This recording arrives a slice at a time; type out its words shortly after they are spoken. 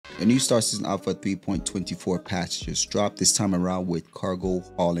A new Star Citizen Alpha 3.24 patch just dropped, this time around with cargo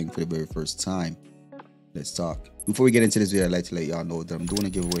hauling for the very first time. Let's talk. Before we get into this video, I'd like to let y'all know that I'm doing a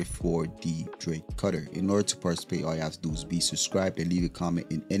giveaway for the Drake Cutter. In order to participate, all you have to do is be subscribed and leave a comment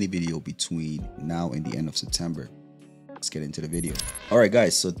in any video between now and the end of September. Let's get into the video. Alright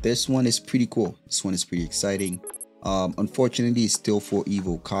guys, so this one is pretty cool. This one is pretty exciting. Unfortunately, it's still for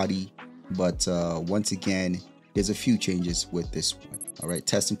Evo Kadi, but once again, there's a few changes with this one. Alright,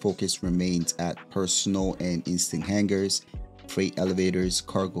 testing focus remains at personal and instant hangars, freight elevators,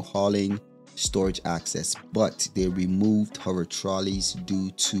 cargo hauling, storage access, but they removed hover trolleys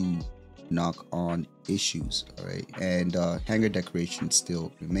due to knock-on issues. All right, and hangar decoration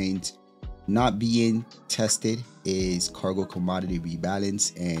still remains. Not being tested is cargo commodity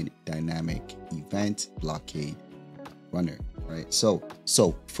rebalance and dynamic event blockade runner. All right, so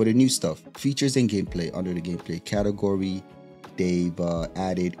for the new stuff, features and gameplay, under the gameplay category, they've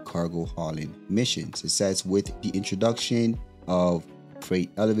added cargo hauling missions. It says with the introduction of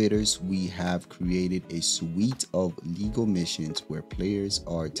freight elevators, we have created a suite of legal missions where players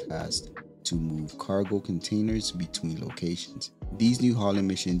are tasked to move cargo containers between locations. These new hauling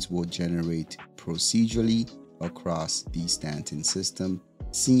missions will generate procedurally across the Stanton system,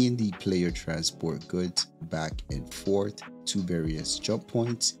 seeing the player transport goods back and forth to various jump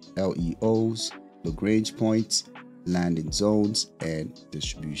points, LEOs, Lagrange points, landing zones, and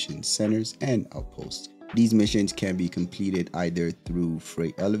distribution centers and outposts. These missions can be completed either through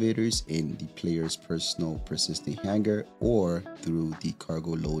freight elevators in the player's personal persistent hangar or through the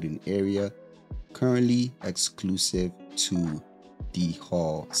cargo loading area, currently exclusive to the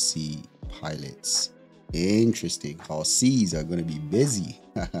Hall C pilots. Interesting. Hall C's are going to be busy.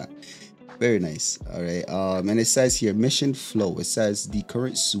 Very nice. All right. And it says here mission flow. It says the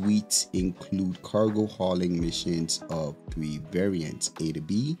current suites include cargo hauling missions of 3 variants: A to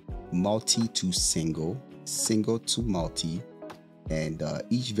B, multi to single, single to multi, and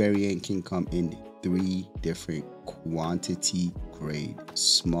each variant can come in 3 different quantity grade: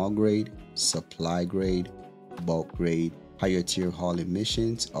 small grade, supply grade, bulk grade. Higher tier hauling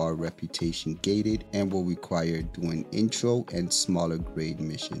missions are reputation gated and will require doing intro and smaller grade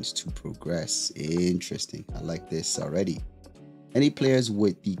missions to progress. Interesting. I like this already. Any players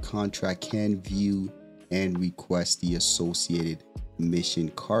with the contract can view and request the associated mission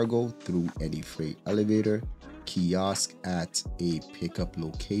cargo through any freight elevator, kiosk at a pickup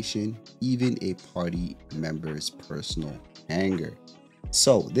location, even a party member's personal hangar.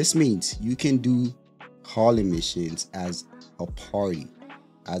 So this means you can do hauling missions as a party,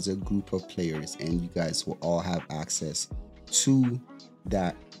 as a group of players, and you guys will all have access to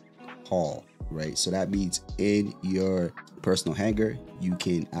that haul, right? So that means in your personal hangar, you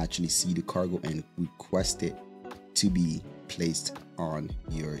can actually see the cargo and request it to be placed on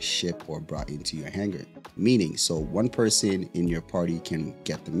your ship or brought into your hangar. Meaning, so one person in your party can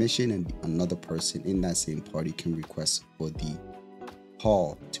get the mission and another person in that same party can request for the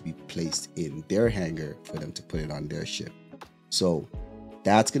haul to be placed in their hangar for them to put it on their ship. So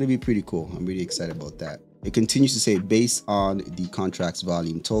that's going to be pretty cool. I'm really excited about that. It continues to say, based on the contract's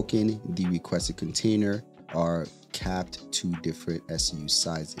volume token, the requested container are capped to different SU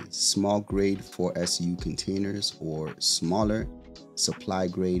sizes: small grade 4 SU containers or smaller, supply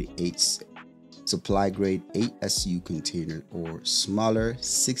grade 8 SU container or smaller,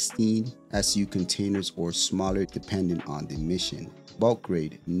 16 SU containers or smaller depending on the mission. Bulk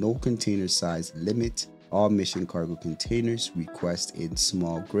grade, no container size limit. All mission cargo containers request in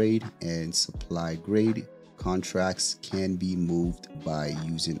small grade and supply grade. Contracts can be moved by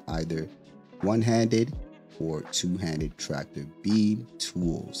using either one-handed or two-handed tractor beam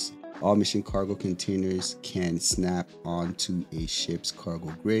tools. All mission cargo containers can snap onto a ship's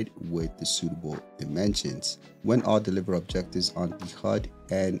cargo grid with the suitable dimensions. When all deliver objectives on the HUD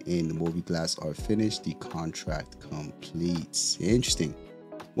and in mobiGlas are finished, the contract completes. Interesting.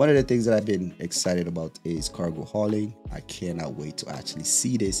 One of the things that I've been excited about is cargo hauling. I cannot wait to actually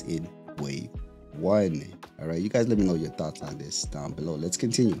see this in wave 1. All right, you guys let me know your thoughts on this down below. Let's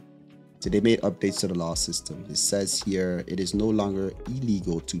continue. So they made updates to the law system. It says here, it is no longer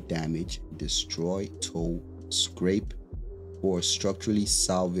illegal to damage, destroy, tow, scrape, or structurally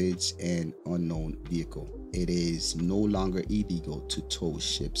salvage an unknown vehicle. It is no longer illegal to tow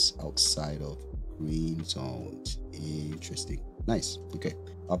ships outside of green zones. Interesting. Nice. Okay.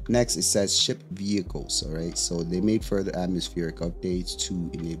 Up next, it says ship vehicles. All right. So they made further atmospheric updates to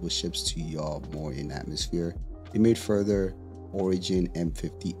enable ships to yaw more in atmosphere. They made further Origin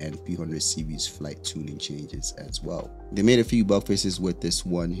M50 and P100 series flight tuning changes as well. They made a few bug fixes with this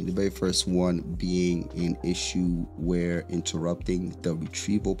one. The very first one being an issue where interrupting the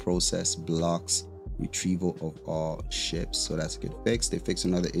retrieval process blocks retrieval of all ships. So that's a good fix. They fixed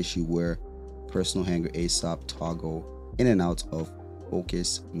another issue where personal hanger ASAP toggle in and out of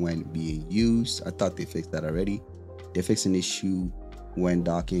focus when being used. I thought they fixed that already. They fixed an issue when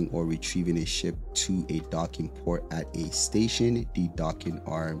docking or retrieving a ship to a docking port at a station. The docking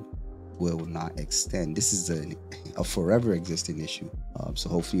arm will not extend. This is a forever existing issue, so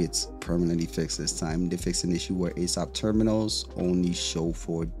hopefully it's permanently fixed this time. They fixed an issue where ASAP terminals only show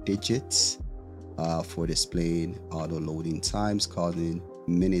 4 digits for displaying auto loading times, causing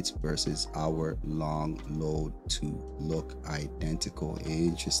minutes versus hour long load to look identical.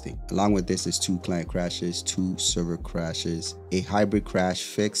 Interesting. Along with this is 2 client crashes, 2 server crashes, a hybrid crash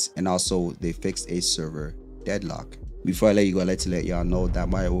fix, and also they fixed a server deadlock. Before I let you go, I'd like to let y'all know that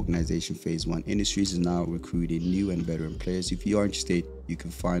my organization Phase 1 Industries is now recruiting new and veteran players. If you are interested, you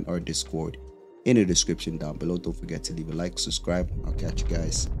can find our Discord in the description down below. Don't forget to leave a like, subscribe. I'll catch you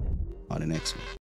guys on the next one.